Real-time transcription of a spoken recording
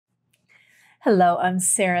Hello, I'm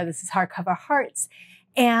Sarah. This is Hardcover Hearts,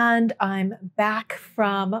 and I'm back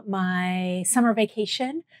from my summer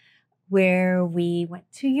vacation where we went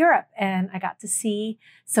to Europe, and I got to see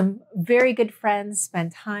some very good friends,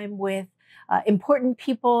 spend time with important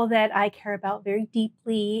people that I care about very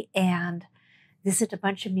deeply, and visit a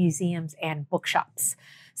bunch of museums and bookshops.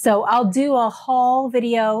 So I'll do a haul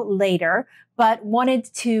video later, but wanted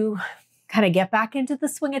to kind of get back into the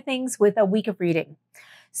swing of things with a week of reading.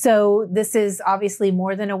 So this is obviously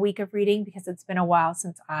more than a week of reading because it's been a while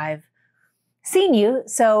since I've seen you.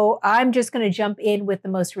 So I'm just going to jump in with the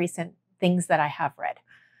most recent things that I have read.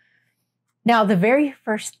 Now, the very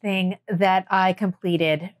first thing that I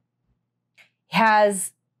completed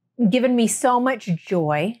has given me so much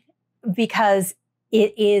joy because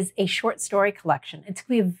it is a short story collection. It took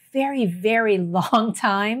me a very, very long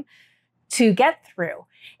time to get through.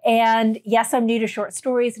 And yes, I'm new to short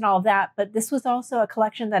stories and all of that, but this was also a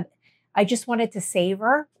collection that I just wanted to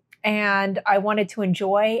savor and I wanted to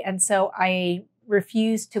enjoy. And so I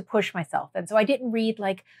refused to push myself. And so I didn't read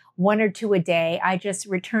like one or two a day. I just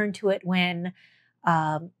returned to it when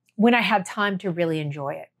I had time to really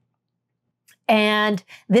enjoy it. And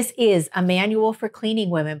this is A Manual for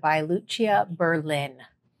Cleaning Women by Lucia Berlin.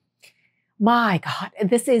 My God,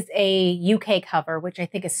 this is a UK cover, which I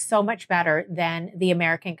think is so much better than the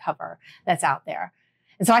American cover that's out there.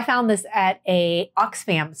 And so I found this at a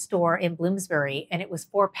Oxfam store in Bloomsbury, and it was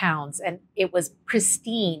 £4, and it was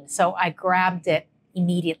pristine. So I grabbed it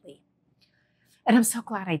immediately. And I'm so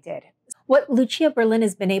glad I did. What Lucia Berlin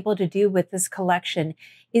has been able to do with this collection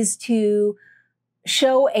is to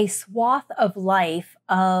show a swath of life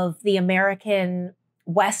of the American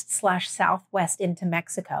West/Southwest into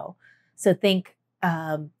Mexico. So think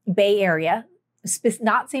Bay Area,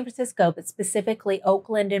 not San Francisco, but specifically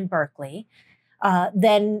Oakland and Berkeley,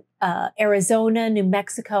 then Arizona, New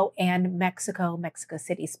Mexico, and Mexico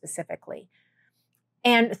City specifically.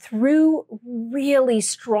 And through really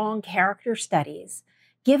strong character studies,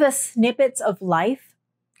 give us snippets of life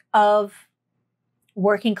of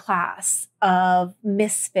working class, of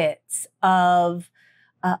misfits, of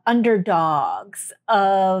underdogs,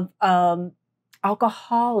 of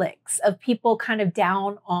alcoholics, of people kind of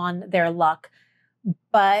down on their luck,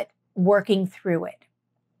 but working through it.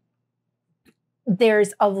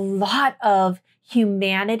 There's a lot of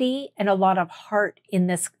humanity and a lot of heart in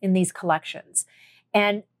these collections.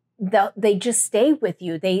 And they just stay with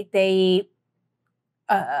you.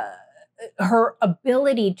 Her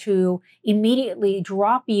ability to immediately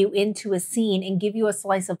drop you into a scene and give you a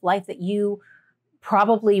slice of life that you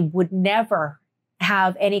probably would never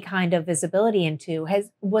have any kind of visibility into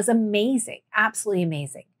was amazing, absolutely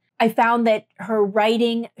amazing. I found that her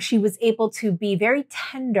writing, she was able to be very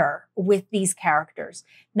tender with these characters.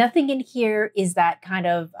 Nothing in here is that kind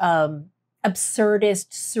of absurdist,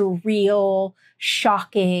 surreal,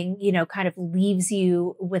 shocking, kind of leaves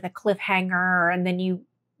you with a cliffhanger and then you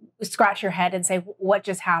scratch your head and say, what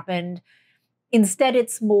just happened? Instead,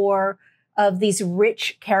 it's more of these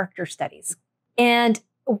rich character studies. And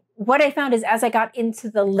what I found is as I got into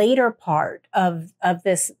the later part of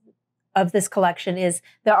this collection is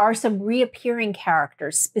there are some reappearing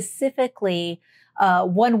characters, specifically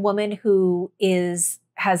one woman who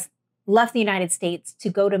has left the United States to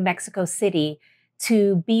go to Mexico City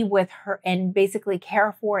to be with her and basically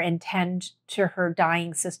care for and tend to her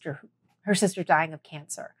dying sister, her sister dying of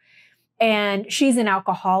cancer. And she's an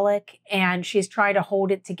alcoholic and she's trying to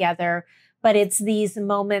hold it together, but it's these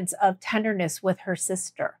moments of tenderness with her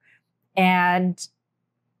sister. And,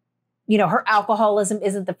 her alcoholism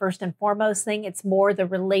isn't the first and foremost thing. It's more the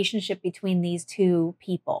relationship between these two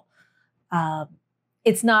people.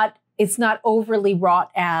 It's not overly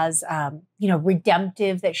wrought as,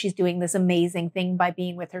 redemptive that she's doing this amazing thing by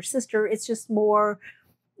being with her sister. It's just more,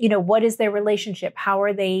 what is their relationship? How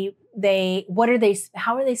are they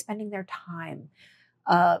spending their time?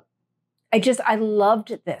 I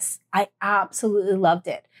loved this. I absolutely loved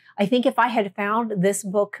it. I think if I had found this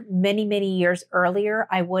book many, many years earlier,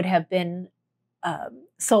 I would have been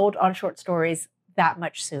sold on short stories that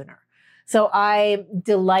much sooner. So I'm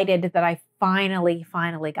delighted that I finally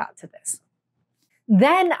got to this.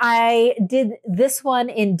 Then I did this one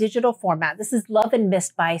in digital format. This is Love and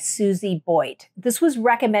Mist by Susie Boyt. This was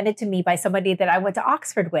recommended to me by somebody that I went to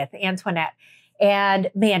Oxford with, Antoinette.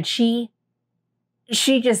 And man,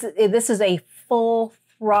 this is a full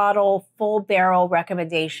throttle, full barrel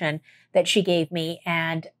recommendation that she gave me.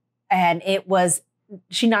 And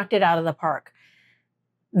she knocked it out of the park.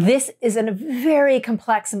 This is a very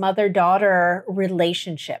complex mother-daughter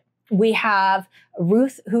relationship. We have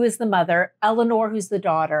Ruth, who is the mother, Eleanor, who's the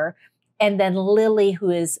daughter, and then Lily,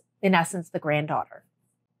 who is in essence, the granddaughter.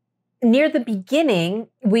 Near the beginning,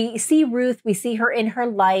 we see Ruth, we see her in her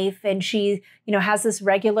life, and she, has this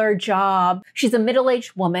regular job. She's a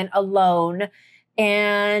middle-aged woman alone,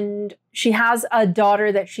 and she has a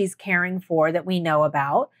daughter that she's caring for that we know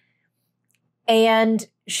about. And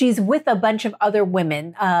she's with a bunch of other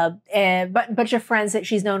women, a bunch of friends that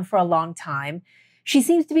she's known for a long time. She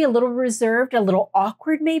seems to be a little reserved, a little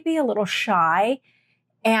awkward, maybe a little shy.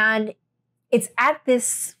 And it's at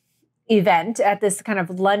this event, at this kind of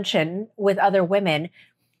luncheon with other women,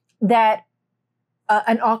 that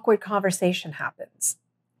an awkward conversation happens.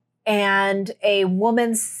 And a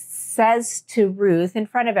woman says to Ruth in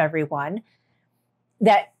front of everyone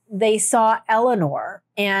that they saw Eleanor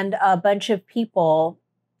and a bunch of people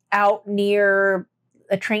out near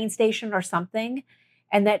a train station or something,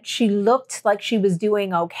 and that she looked like she was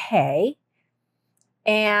doing okay,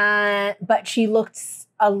 but she looked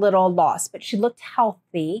a little lost, but she looked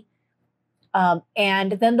healthy.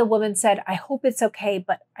 And then the woman said, I hope it's okay,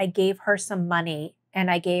 but I gave her some money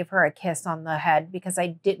and I gave her a kiss on the head because I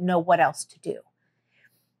didn't know what else to do.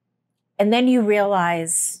 And then you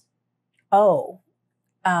realize,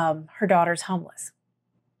 her daughter's homeless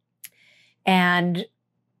and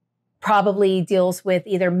probably deals with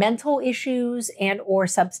either mental issues and or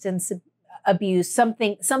substance abuse.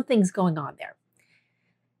 Something's going on there.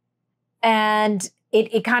 And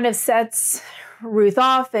it kind of sets Ruth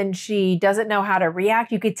off, and she doesn't know how to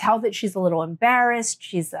react. You could tell that she's a little embarrassed.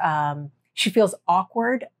 She feels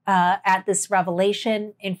awkward at this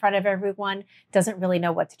revelation in front of everyone, doesn't really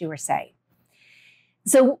know what to do or say.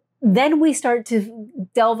 So then we start to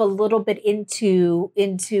delve a little bit into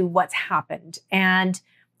what's happened. And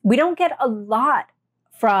we don't get a lot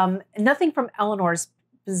nothing from Eleanor's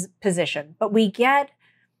position, but we get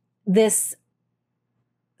this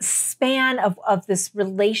span of this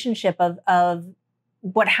relationship of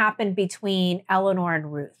what happened between Eleanor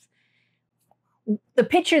and Ruth. The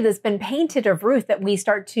picture that's been painted of Ruth that we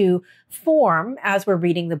start to form as we're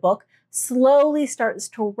reading the book slowly starts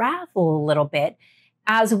to ravel a little bit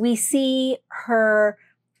as we see her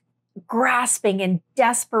grasping and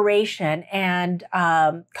desperation and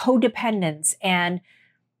codependence and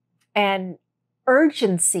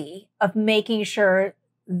urgency of making sure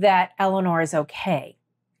that Eleanor is okay,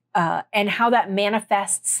 and how that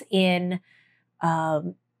manifests in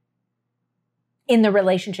the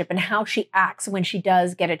relationship and how she acts when she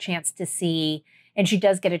does get a chance to see and she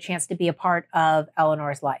does get a chance to be a part of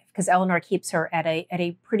Eleanor's life, because Eleanor keeps her at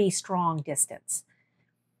a pretty strong distance.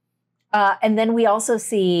 And then we also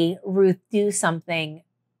see Ruth do something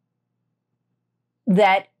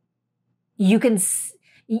that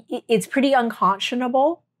it's pretty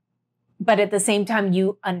unconscionable, but at the same time,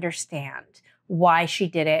 you understand why she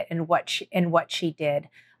did it and what she did.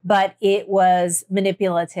 But it was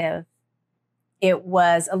manipulative. It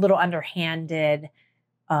was a little underhanded.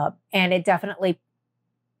 And it definitely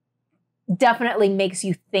makes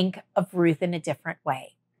you think of Ruth in a different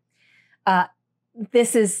way.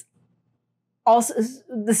 This is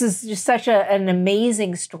just such an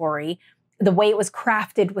amazing story. The way it was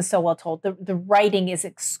crafted was so well told. The writing is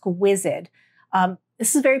exquisite.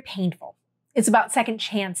 This is very painful. It's about second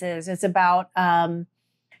chances. It's about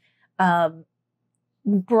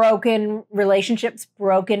broken relationships,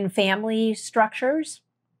 broken family structures,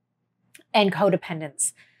 and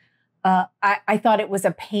codependence. I thought it was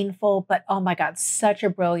a painful, but oh my God, such a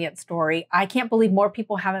brilliant story. I can't believe more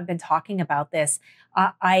people haven't been talking about this.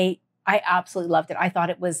 I absolutely loved it. I thought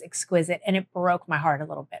it was exquisite, and it broke my heart a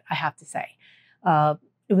little bit, I have to say.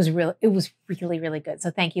 It was really, really good. So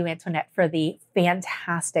thank you, Antoinette, for the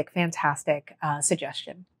fantastic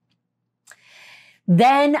suggestion.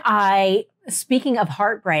 Then speaking of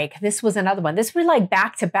heartbreak, this was another one. This was like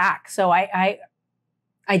back to back. So I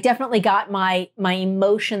definitely got my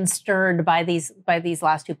emotions stirred by these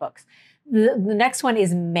last two books. The next one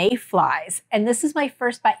is Mayflies, and this is my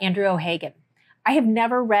first by Andrew O'Hagan. I have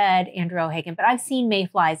never read Andrew O'Hagan, but I've seen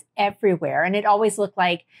Mayflies everywhere, and it always looked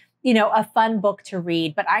like, a fun book to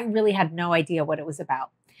read, but I really had no idea what it was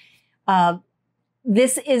about.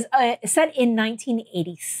 This is set in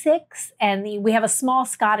 1986, and we have a small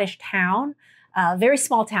Scottish town, very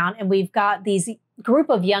small town, and we've got these group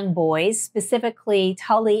of young boys, specifically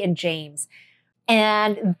Tully and James,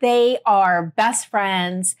 and they are best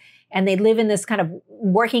friends, and they live in this kind of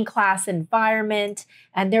working class environment,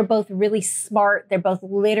 and they're both really smart. They're both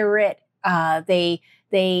literate.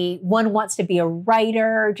 One wants to be a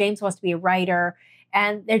writer. James wants to be a writer,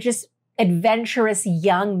 and they're just adventurous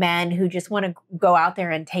young men who just want to go out there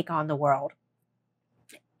and take on the world.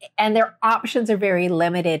 And their options are very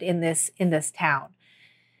limited in this town.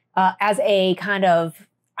 As a kind of,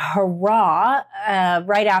 hurrah,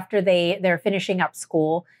 right after they're finishing up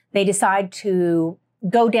school, they decide to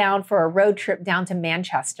go down for a road trip down to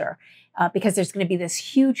Manchester because there's going to be this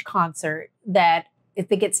huge concert that I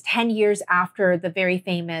think it's 10 years after the very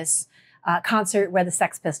famous concert where the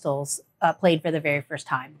Sex Pistols played for the very first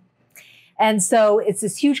time. And so it's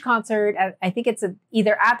this huge concert. I think it's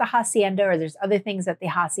either at the Hacienda or there's other things at the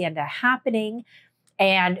Hacienda happening.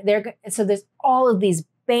 And so there's all of these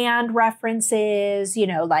band references, you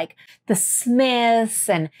know, like the Smiths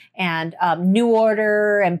and New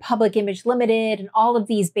Order and Public Image Limited and all of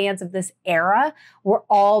these bands of this era were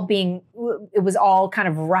all it was all kind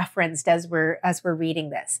of referenced as we're reading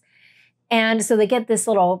this. And so they get this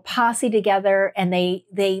little posse together and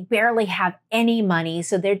they barely have any money.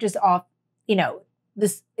 So they're just off, you know,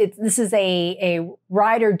 this is a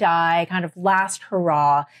ride or die kind of last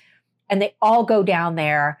hurrah. And they all go down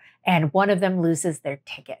there and one of them loses their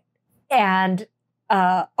ticket. And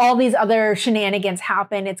all these other shenanigans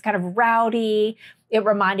happen. It's kind of rowdy. It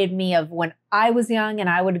reminded me of when I was young and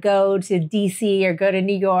I would go to DC or go to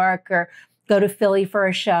New York or go to Philly for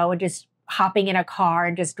a show and just hopping in a car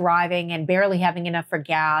and just driving and barely having enough for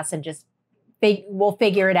gas and just we'll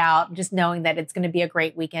figure it out, just knowing that it's going to be a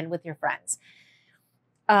great weekend with your friends.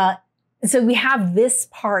 So we have this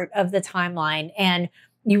part of the timeline and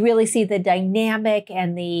you really see the dynamic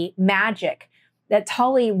and the magic that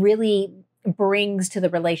Tully really brings to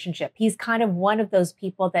the relationship. He's kind of one of those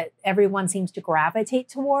people that everyone seems to gravitate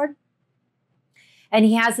toward. And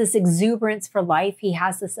he has this exuberance for life. He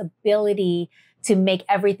has this ability to make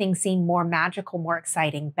everything seem more magical, more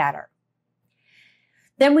exciting, better.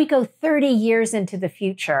 Then we go 30 years into the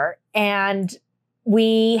future and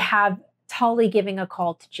we have Tully giving a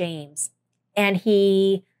call to James and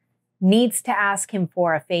he needs to ask him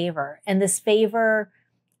for a favor. And this favor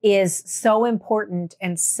is so important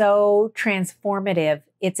and so transformative.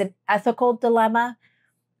 It's an ethical dilemma.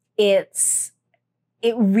 It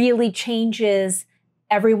really changes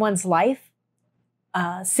everyone's life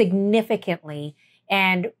significantly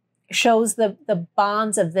and shows the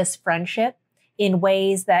bonds of this friendship in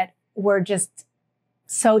ways that were just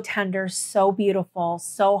so tender, so beautiful,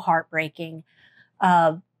 so heartbreaking.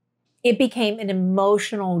 It became an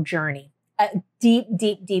emotional journey, a deep,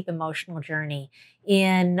 deep, deep emotional journey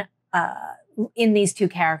in these two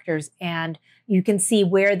characters. And you can see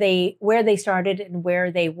where they started and where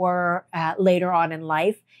they were later on in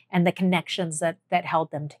life and the connections that held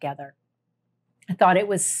them together. I thought it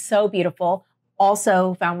was so beautiful.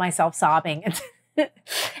 Also found myself sobbing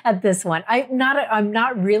at this one. I'm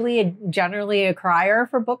not really generally a crier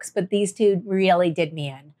for books, but these two really did me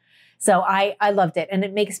in. So I loved it. And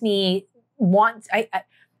it makes me want,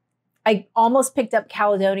 I almost picked up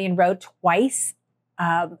Caledonian Road twice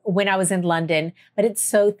when I was in London, but it's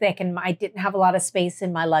so thick and I didn't have a lot of space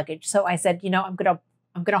in my luggage. So I said, you know, I'm going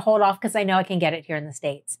to hold off because I know I can get it here in the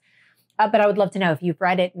States. But I would love to know if you've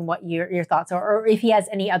read it and what your thoughts are, or if he has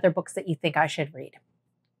any other books that you think I should read.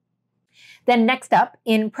 Then next up,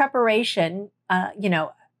 in preparation, you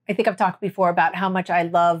know, I think I've talked before about how much I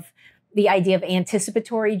love the idea of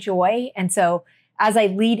anticipatory joy. And so as I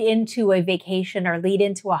lead into a vacation or lead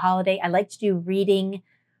into a holiday, I like to do reading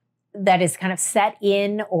that is kind of set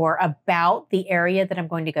in or about the area that I'm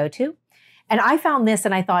going to go to. And I found this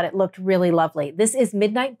and I thought it looked really lovely. This is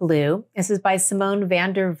Midnight Blue. This is by Simone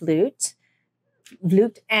van der Vlugt,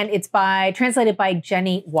 and it's translated by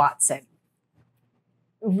Jenny Watson.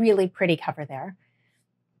 Really pretty cover there.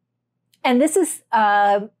 And this is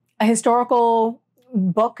a historical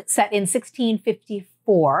book set in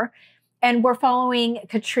 1654. And we're following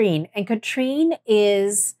Katrine. And Katrine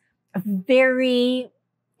is a very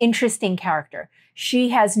interesting character. She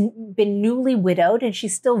has been newly widowed and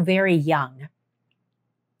she's still very young.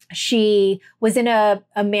 She was in a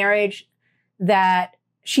marriage that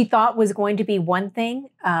she thought was going to be one thing,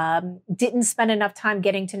 didn't spend enough time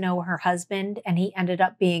getting to know her husband, and he ended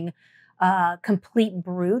up being a complete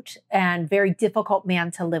brute and very difficult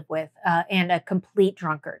man to live with, and a complete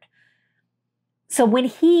drunkard. So when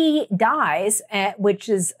he dies, which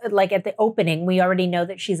is like at the opening, we already know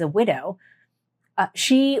that she's a widow.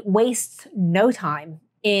 She wastes no time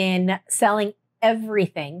in selling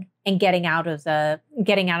everything and getting out of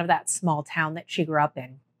that small town that she grew up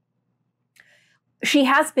in. She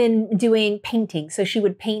has been doing painting, so she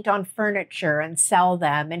would paint on furniture and sell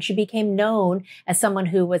them, and she became known as someone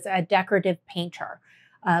who was a decorative painter,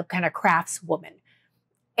 kind of craftswoman.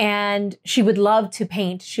 And she would love to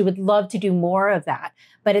paint. She would love to do more of that.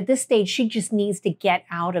 But at this stage, she just needs to get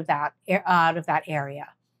out of that area.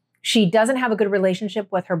 She doesn't have a good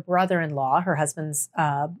relationship with her brother-in-law, her husband's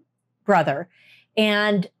brother.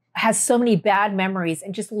 And has so many bad memories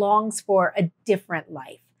and just longs for a different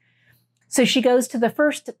life. So she goes to the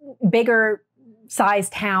first bigger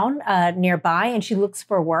sized town nearby, and she looks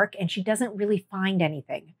for work, and she doesn't really find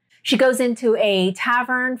anything. She goes into a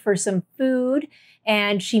tavern for some food,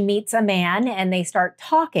 and she meets a man, and they start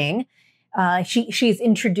talking. She's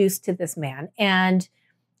introduced to this man, and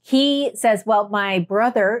he says, well, my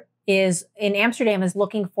brother is in Amsterdam is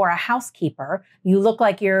looking for a housekeeper. You look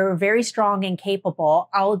like you're very strong and capable.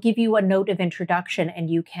 I'll give you a note of introduction, and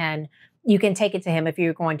you can take it to him if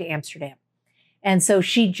you're going to Amsterdam. And so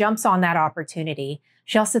she jumps on that opportunity.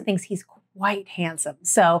 She also thinks he's quite handsome.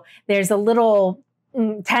 So there's a little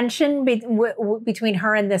tension between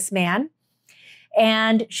her and this man.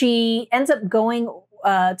 And she ends up going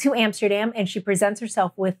to Amsterdam, and she presents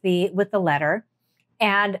herself with the letter.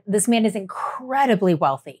 And this man is incredibly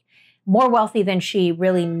wealthy, more wealthy than she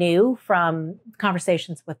really knew from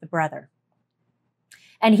conversations with the brother.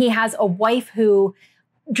 And he has a wife who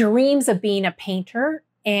dreams of being a painter.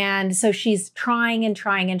 And so she's trying and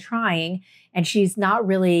trying and trying, and she's not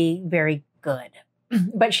really very good,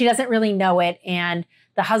 but she doesn't really know it. And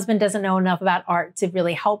the husband doesn't know enough about art to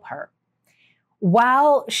really help her.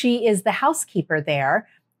 While she is the housekeeper there,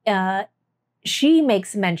 she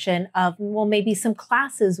makes mention of, well, maybe some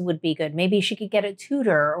classes would be good. Maybe she could get a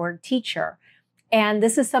tutor or a teacher. And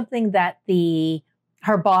this is something that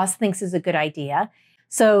her boss thinks is a good idea.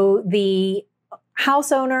 So the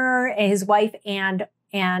house owner and his wife and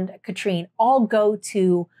Katrine all go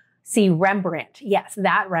to see Rembrandt. Yes,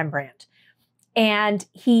 that Rembrandt. And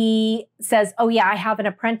he says, oh yeah, I have an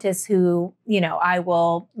apprentice who, I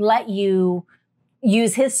will let you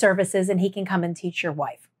use his services, and he can come and teach your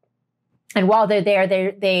wife. And while they're there,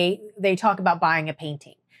 they talk about buying a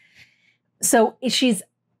painting. So she's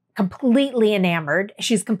completely enamored.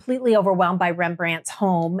 She's completely overwhelmed by Rembrandt's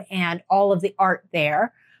home and all of the art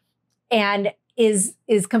there, and is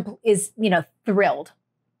thrilled.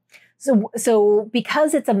 So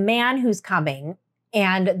because it's a man who's coming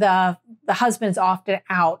and the husband's often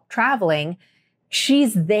out traveling,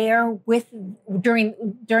 she's there during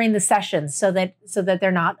the sessions so that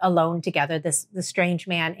they're not alone together, the strange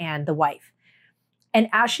man and the wife. And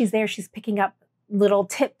as she's there, she's picking up little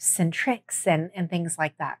tips and tricks and things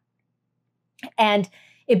like that. And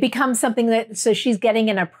it becomes something so she's getting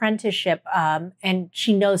an apprenticeship, and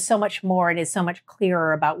she knows so much more and is so much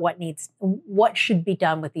clearer about what should be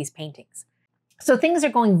done with these paintings. So things are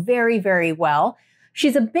going very, very well.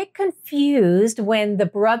 She's a bit confused when the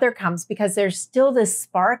brother comes because there's still this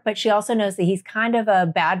spark, but she also knows that he's kind of a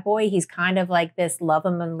bad boy. He's kind of like this love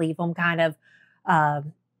him and leave him kind of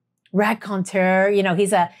raconteur.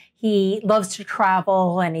 He loves to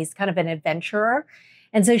travel, and he's kind of an adventurer.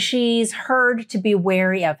 And so she's heard to be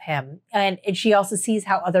wary of him. And she also sees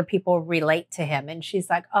how other people relate to him. And she's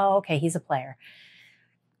like, oh, okay, he's a player.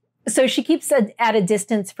 So she keeps at a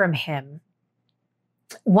distance from him.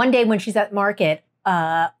 One day when she's at market,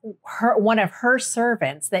 one of her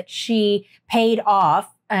servants that she paid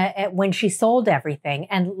off when she sold everything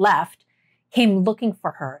and left came looking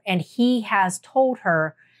for her. And he has told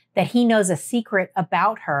her that he knows a secret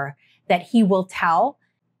about her that he will tell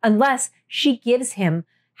unless she gives him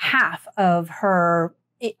half of her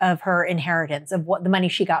inheritance, of what the money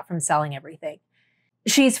she got from selling everything.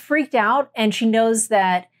 She's freaked out, and she knows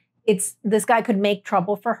that this guy could make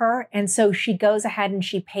trouble for her. And so she goes ahead and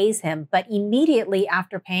she pays him. But immediately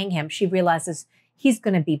after paying him, she realizes he's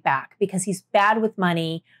going to be back because he's bad with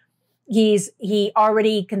money. He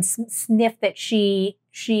already can sniff that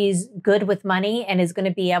she's good with money and is going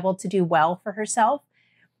to be able to do well for herself.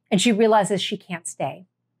 And she realizes she can't stay.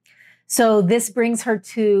 So this brings her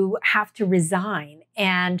to have to resign.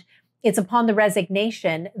 And it's upon the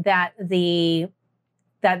resignation that this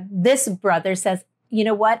brother says, you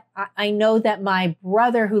know what? I know that my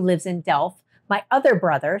brother who lives in Delft, my other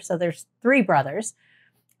brother, so there's 3 brothers,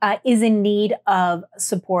 is in need of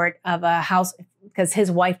support of a house because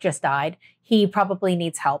his wife just died. He probably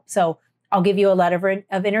needs help. So I'll give you a letter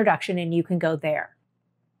of introduction and you can go there.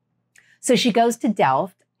 So she goes to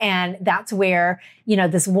Delft, and that's where,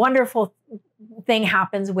 this wonderful thing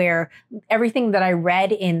happens where everything that I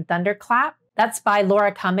read in Thunderclap, that's by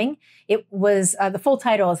Laura Cumming. It was, the full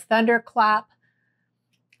title is Thunderclap,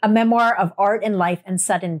 A Memoir of Art and Life and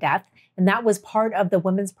Sudden Death. And that was part of the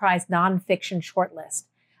Women's Prize nonfiction shortlist.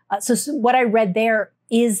 So what I read there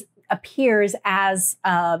appears as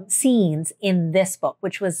scenes in this book,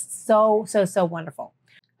 which was so, so, so wonderful.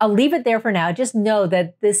 I'll leave it there for now. Just know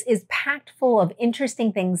that this is packed full of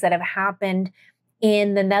interesting things that have happened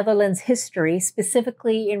in the Netherlands history,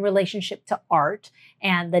 specifically in relationship to art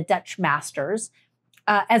and the Dutch masters,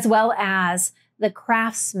 as well as the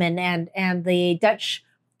craftsmen and the Dutch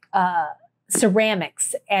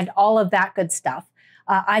ceramics and all of that good stuff.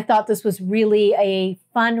 I thought this was really a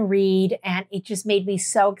fun read, and it just made me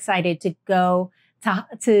so excited to go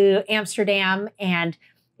to Amsterdam. And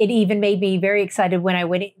it even made me very excited when I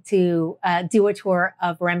went to do a tour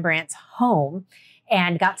of Rembrandt's home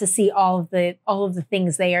and got to see all of the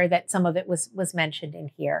things there that some of it was mentioned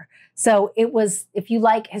in here. So it was, if you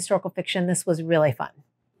like historical fiction, this was really fun.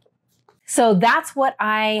 So that's what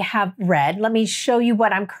I have read. Let me show you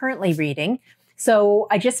what I'm currently reading. So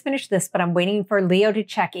I just finished this, but I'm waiting for Leo to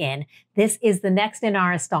check in. This is the next in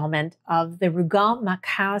our installment of the Rougon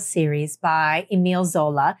Macquart series by Èmile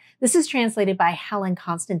Zola. This is translated by Helen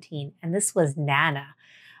Constantine, and this was Nana.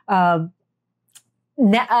 You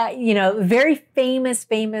know, very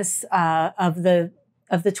famous of the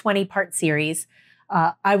 20-part series.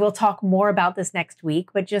 I will talk more about this next week,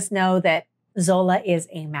 but just know that Zola is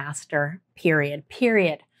a master,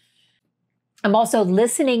 period. I'm also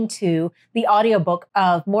listening to the audiobook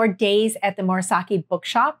of More Days at the Morisaki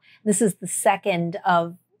Bookshop. This is the second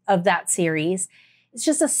of that series. It's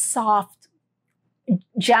just a soft,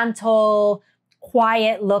 gentle,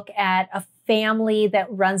 quiet look at a family that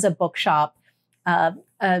runs a bookshop,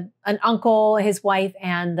 an uncle, his wife,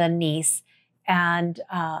 and the niece, and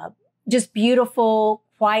just beautiful,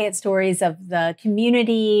 quiet stories of the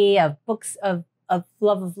community, of books, of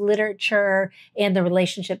love of literature and the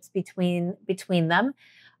relationships between them.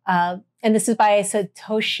 And this is by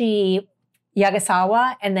Satoshi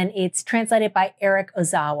Yagisawa, and then it's translated by Eric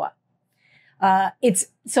Ozawa. It's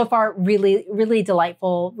so far really, really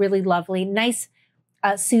delightful, really lovely, nice,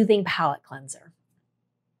 soothing palate cleanser.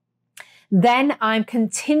 Then I'm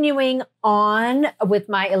continuing on with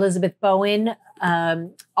my Elizabeth Bowen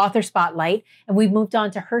author spotlight, and we've moved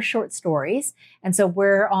on to her short stories. And so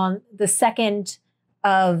we're on the second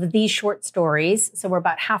of these short stories. So we're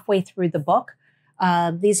about halfway through the book.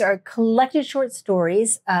 These are collected short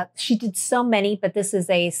stories. She did so many, but this is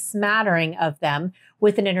a smattering of them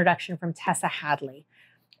with an introduction from Tessa Hadley.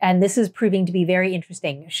 And this is proving to be very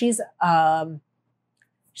interesting. She's a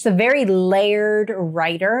very layered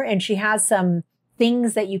writer, and she has some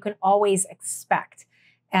things that you can always expect.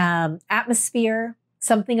 Atmosphere,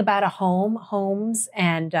 something about a home, homes,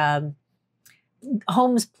 and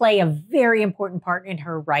homes play a very important part in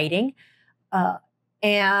her writing.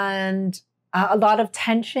 And a lot of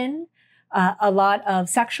tension, a lot of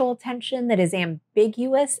sexual tension that is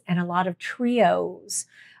ambiguous, and a lot of trios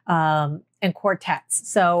and quartets.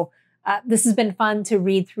 So this has been fun to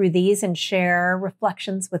read through these and share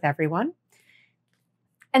reflections with everyone.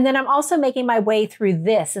 And then I'm also making my way through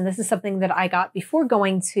this, and this is something that I got before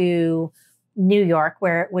going to New York,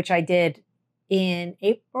 which I did in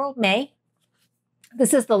May.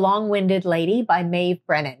 This is The Long-Winded Lady by Maeve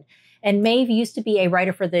Brennan. And Maeve used to be a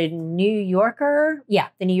writer for The New Yorker. Yeah,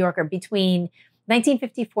 The New Yorker between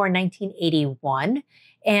 1954 and 1981.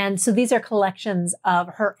 And so these are collections of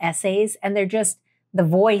her essays, and they're just, the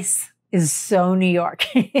voice is so New York.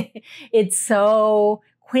 It's so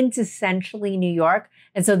quintessentially New York.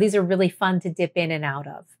 And so these are really fun to dip in and out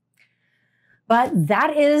of. But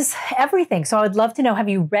that is everything. So I would love to know, have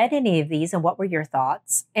you read any of these and what were your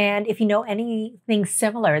thoughts? And if you know anything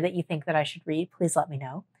similar that you think that I should read, please let me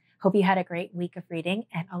know. Hope you had a great week of reading,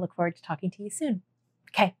 and I'll look forward to talking to you soon.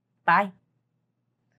 Okay, bye.